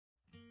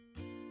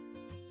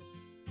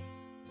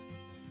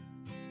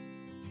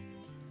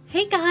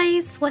Hey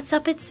guys, what's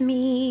up? It's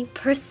me,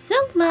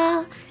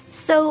 Priscilla.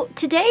 So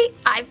today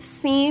I've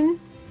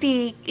seen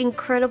the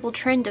incredible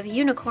trend of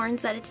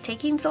unicorns that it's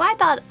taking, so I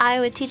thought I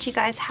would teach you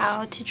guys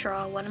how to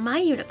draw one of my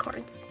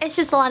unicorns. It's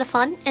just a lot of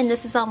fun, and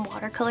this is on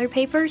watercolor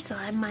paper, so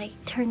I might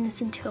turn this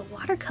into a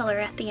watercolor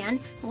at the end.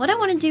 What I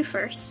want to do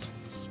first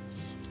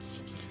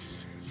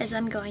is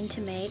I'm going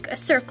to make a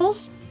circle.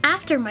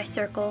 After my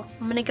circle,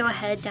 I'm going to go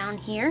ahead down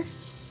here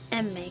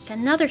and make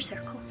another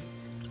circle.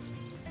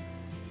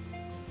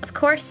 Of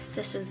course,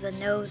 this is the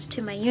nose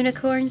to my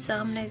unicorn, so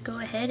I'm going to go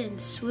ahead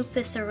and swoop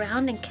this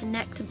around and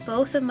connect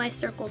both of my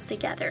circles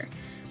together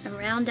and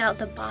round out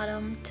the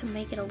bottom to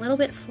make it a little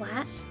bit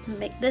flat and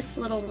make this a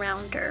little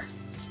rounder.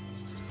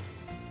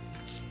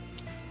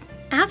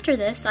 After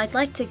this, I'd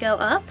like to go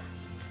up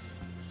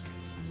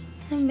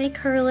and make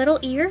her a little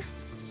ear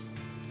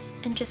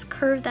and just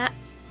curve that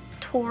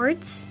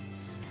towards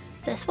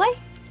this way.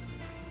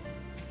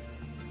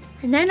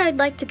 And then I'd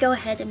like to go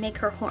ahead and make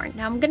her horn.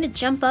 Now I'm going to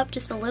jump up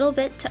just a little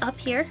bit to up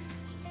here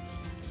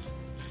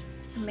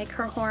and make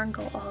her horn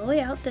go all the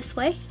way out this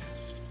way.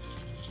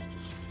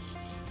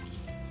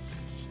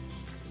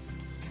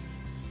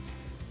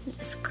 And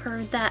just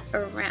curve that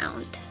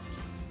around.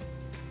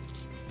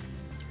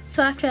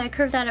 So after I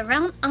curve that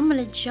around, I'm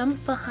going to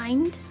jump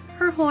behind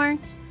her horn.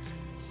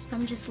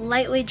 I'm just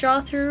lightly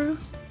draw through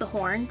the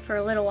horn for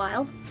a little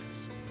while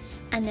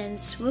and then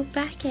swoop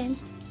back in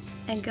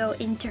and go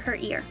into her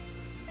ear.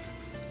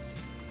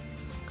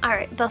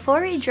 Alright,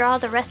 before we draw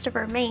the rest of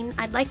her mane,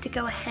 I'd like to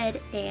go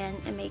ahead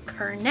and make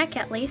her neck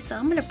at least. So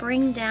I'm going to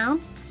bring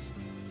down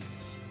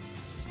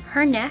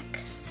her neck,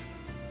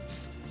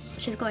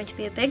 which is going to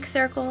be a big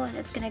circle, and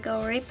it's going to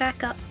go right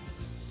back up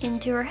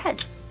into her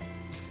head.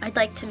 I'd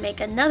like to make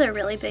another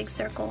really big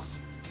circle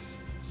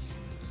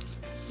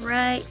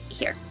right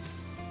here.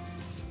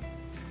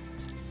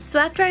 So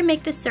after I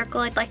make this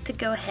circle, I'd like to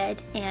go ahead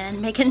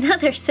and make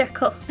another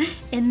circle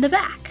in the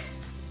back.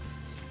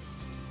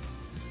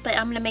 But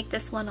I'm going to make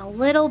this one a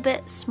little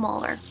bit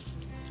smaller.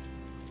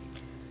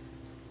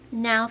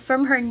 Now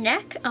from her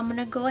neck, I'm going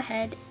to go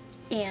ahead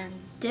and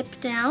dip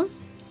down,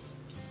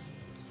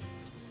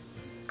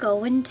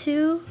 go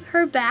into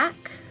her back.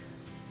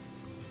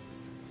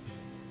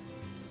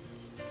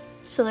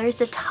 So there's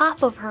the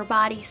top of her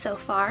body so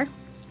far.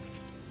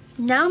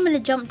 Now I'm going to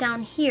jump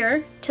down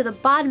here to the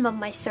bottom of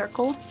my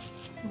circle,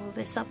 move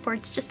this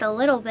upwards just a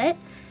little bit,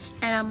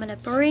 and I'm going to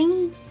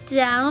bring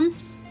down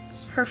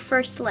her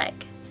first leg.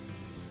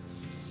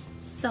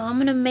 So I'm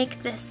going to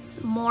make this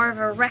more of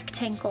a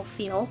rectangle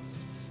feel,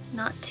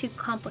 not too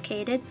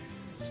complicated.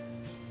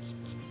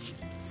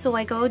 So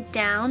I go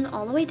down,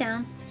 all the way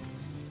down,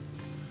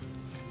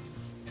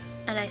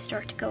 and I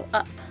start to go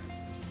up.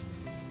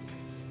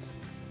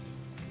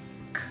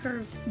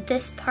 Curve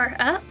this part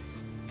up,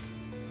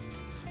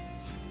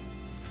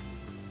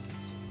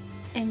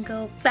 and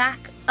go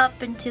back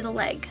up into the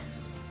leg.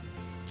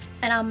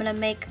 And I'm going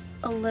to make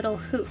a little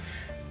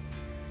hoof.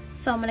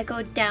 So I'm going to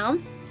go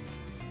down,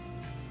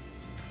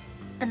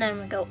 and then I'm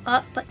going to go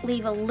up, but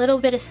leave a little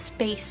bit of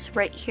space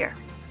right here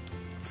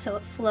so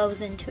it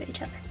flows into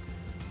each other.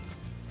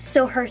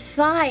 So her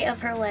thigh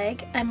of her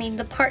leg, I mean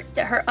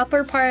her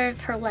upper part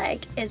of her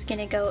leg is going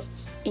to go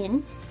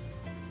in,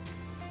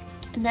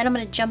 and then I'm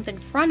going to jump in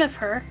front of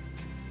her,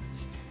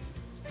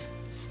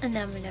 and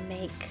then I'm going to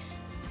make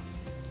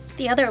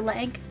the other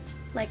leg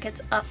like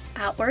it's up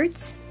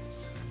outwards,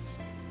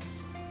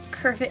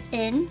 curve it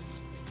in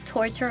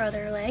towards her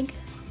other leg,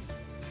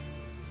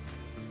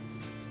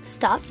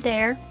 stop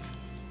there,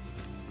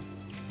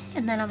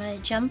 and then I'm going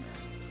to jump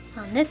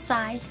on this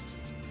side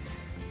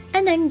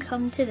and then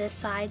come to this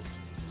side,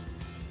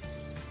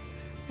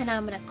 and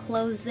I'm going to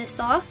close this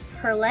off,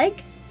 her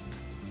leg,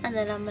 and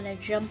then I'm going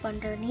to jump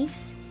underneath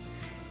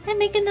and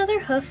make another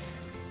hoof.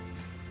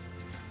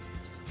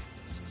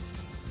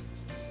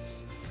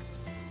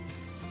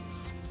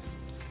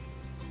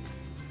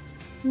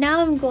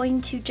 Now I'm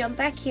going to jump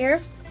back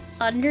here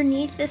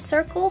underneath this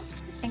circle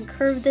and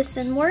curve this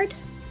inward.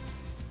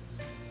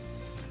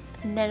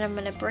 And then I'm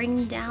going to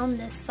bring down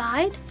this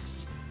side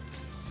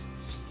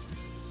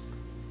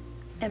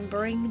and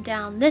bring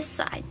down this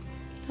side.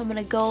 I'm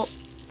going to go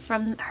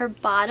from her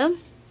bottom,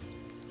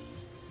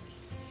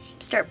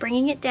 start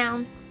bringing it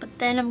down, but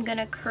then I'm going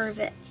to curve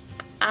it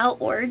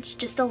outwards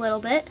just a little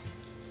bit.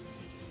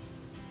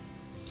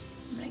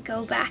 I'm going to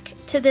go back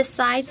to this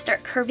side,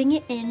 start curving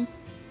it in,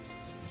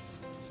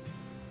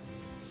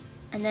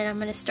 and then I'm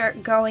going to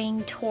start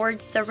going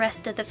towards the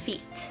rest of the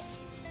feet.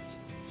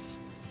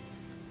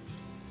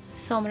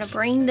 So I'm going to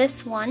bring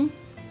this one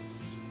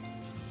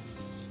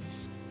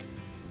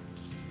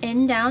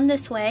in down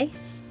this way,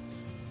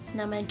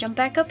 and I'm going to jump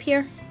back up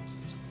here.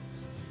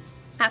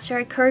 After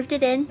I curved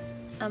it in,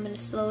 I'm going to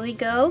slowly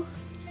go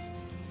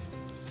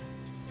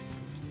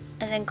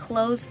and then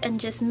close and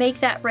just make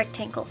that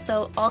rectangle.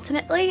 So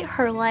ultimately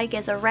her leg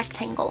is a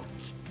rectangle.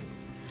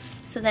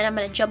 So then I'm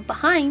going to jump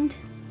behind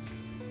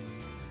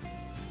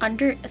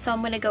so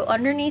I'm going to go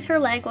underneath her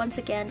leg once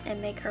again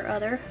and make her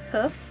other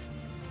hoof.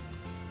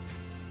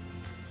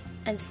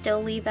 and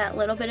still leave that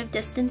little bit of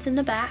distance in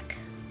the back.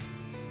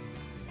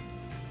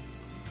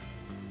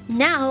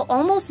 Now,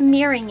 almost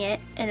mirroring it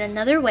in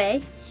another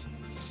way,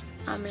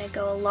 I'm going to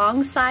go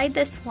alongside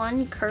this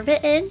one, curve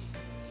it in,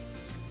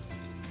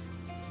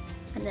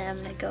 and then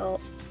I'm going to go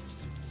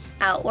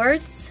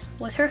outwards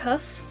with her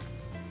hoof.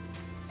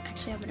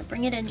 Actually, I'm going to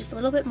bring it in just a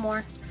little bit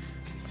more.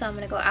 So I'm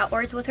going to go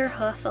outwards with her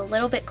hoof, a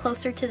little bit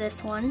closer to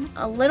this one,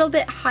 a little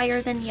bit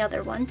higher than the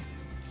other one.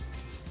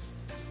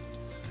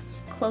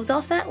 Close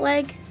off that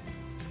leg,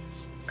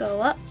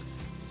 go up,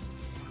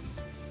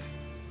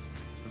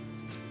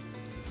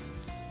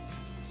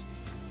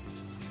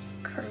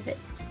 curve it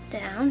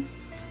down.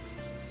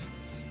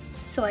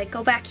 So I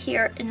go back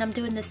here and I'm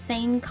doing the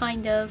same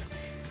kind of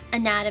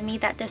anatomy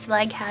that this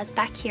leg has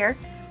back here.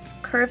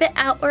 Curve it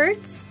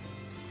outwards.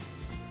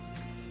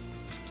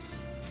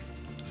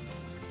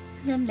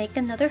 And then make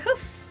another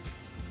hoof.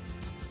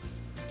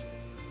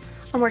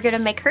 And we're gonna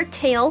make her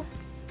tail.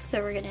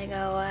 So we're gonna go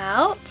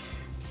out.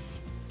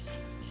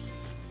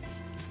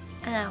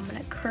 And I'm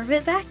gonna curve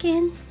it back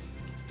in.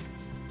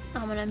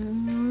 I'm gonna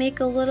make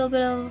a little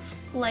bit of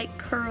like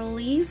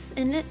curlies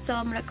in it. So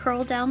I'm gonna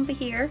curl down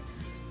here.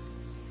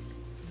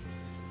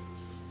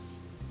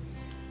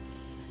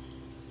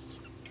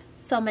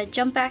 So I'm gonna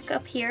jump back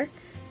up here.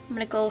 I'm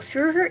gonna go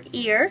through her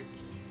ear.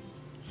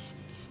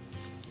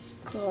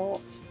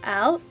 Go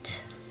out.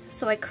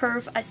 So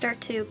I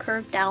start to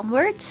curve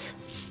downwards.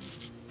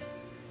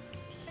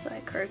 So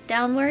I curve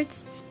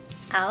downwards,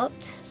 out.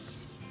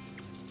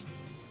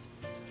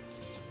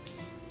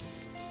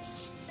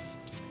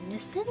 Bring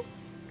this in,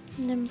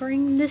 and then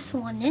bring this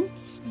one in,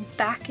 and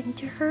back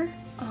into her.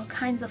 All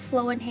kinds of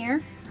flowing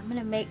hair. I'm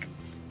gonna make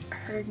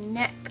her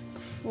neck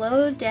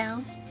flow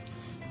down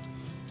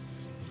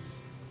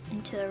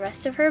into the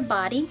rest of her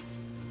body.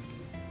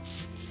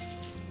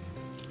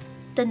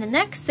 Then the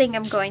next thing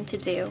I'm going to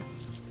do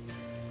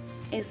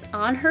is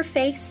on her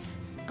face,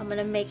 I'm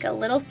gonna make a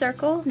little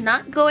circle,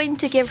 not going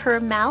to give her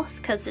a mouth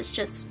because it's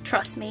just,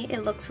 trust me,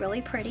 it looks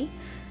really pretty.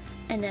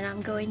 And then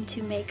I'm going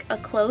to make a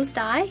closed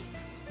eye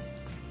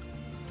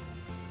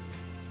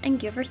and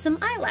give her some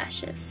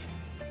eyelashes.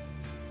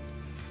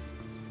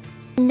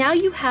 Now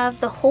you have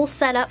the whole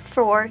setup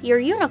for your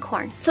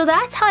unicorn. So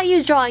that's how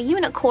you draw a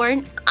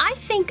unicorn. I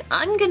think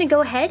I'm gonna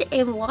go ahead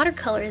and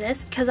watercolor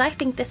this because I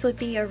think this would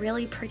be a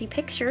really pretty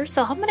picture.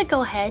 So I'm gonna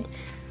go ahead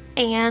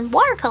and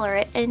watercolor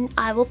it, and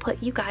I will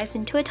put you guys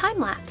into a time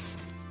lapse.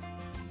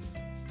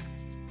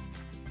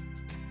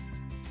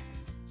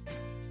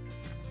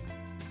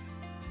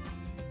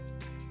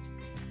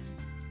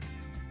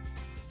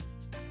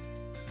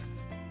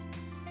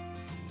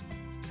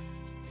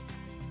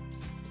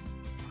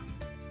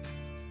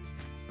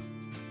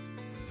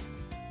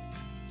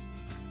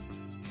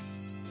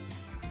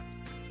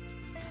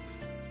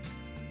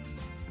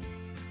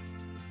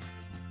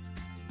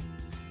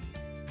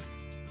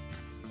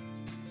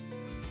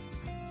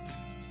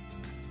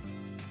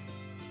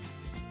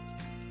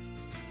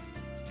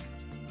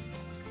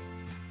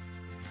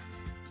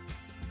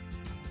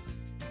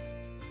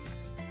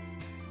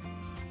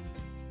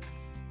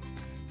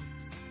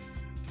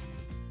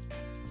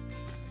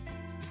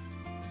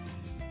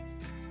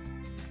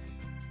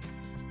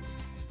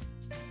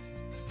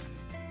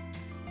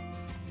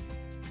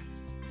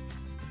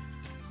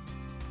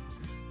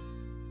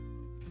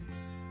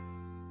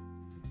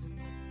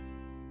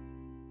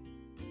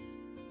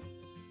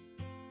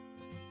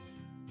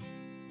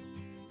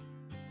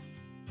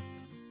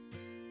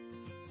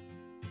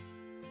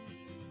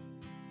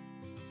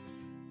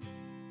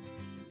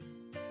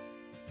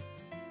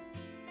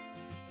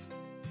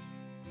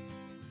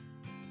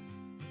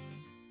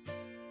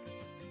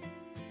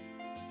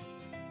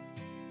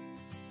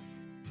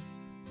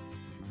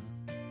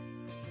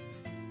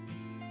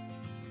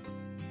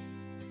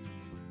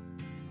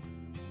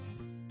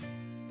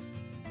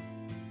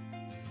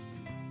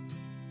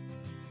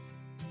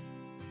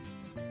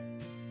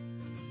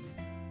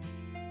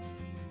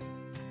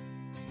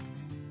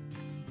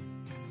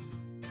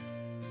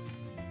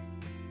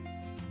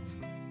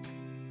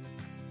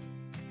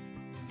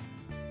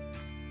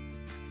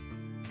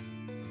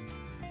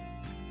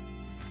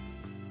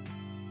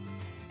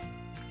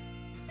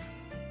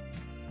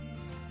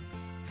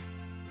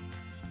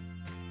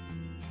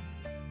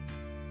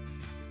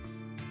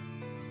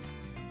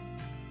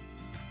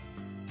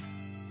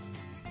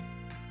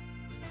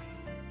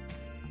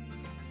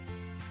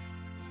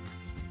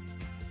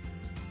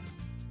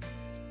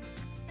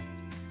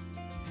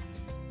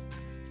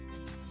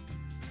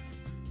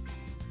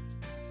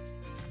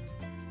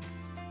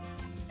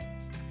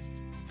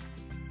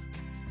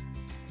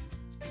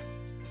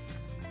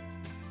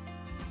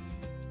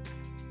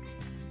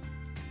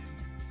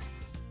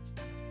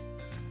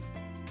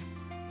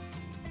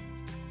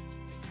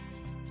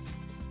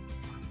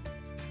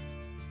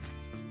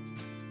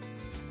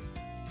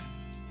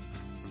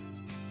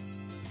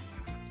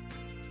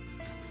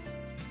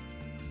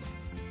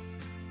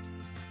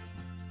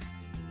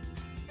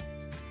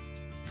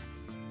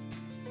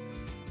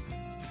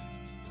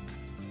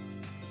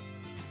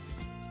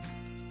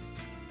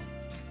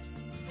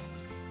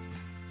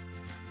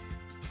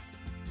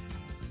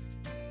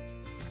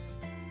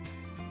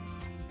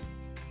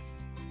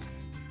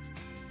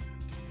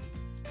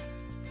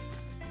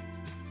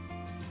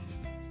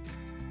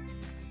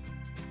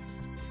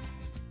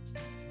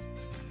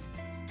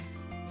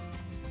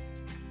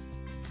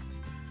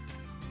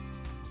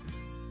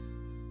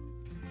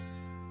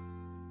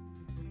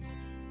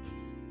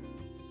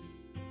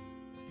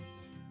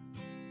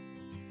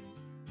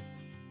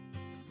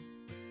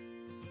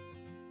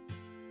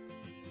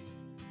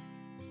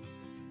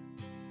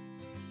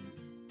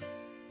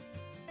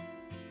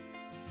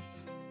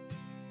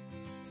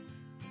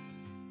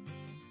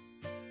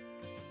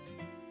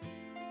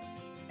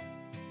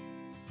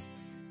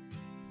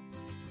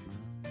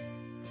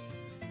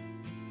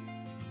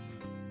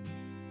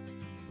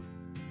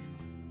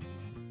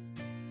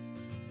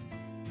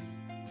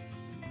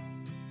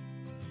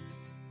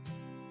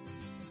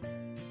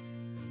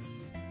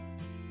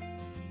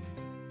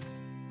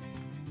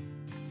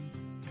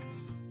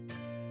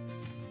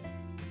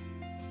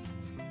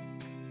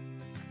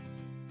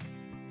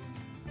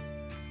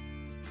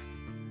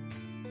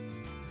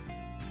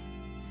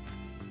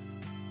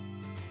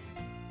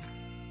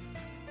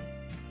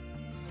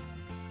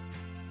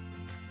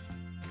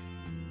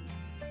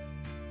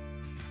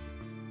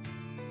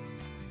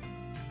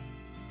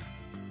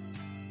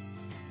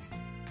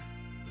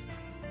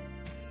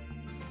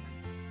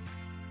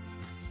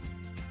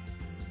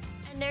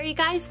 there you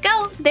guys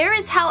go. There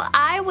is how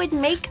I would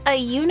make a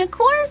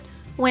unicorn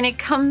when it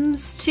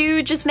comes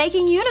to just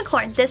making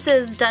unicorn. This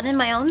is done in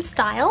my own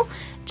style,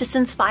 just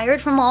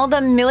inspired from all the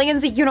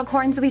millions of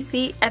unicorns we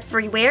see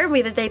everywhere,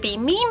 whether they be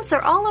memes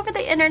or all over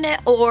the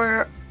internet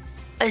or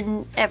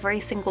in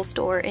every single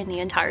store in the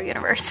entire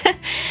universe.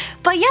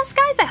 But yes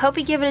guys, I hope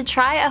you give it a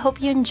try. I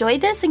hope you enjoyed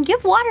this, and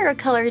give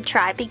watercolor a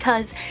try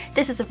because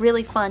this is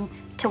really fun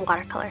to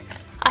watercolor.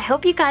 I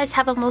hope you guys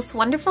have a most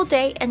wonderful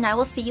day, and I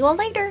will see you all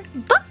later.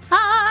 Bye!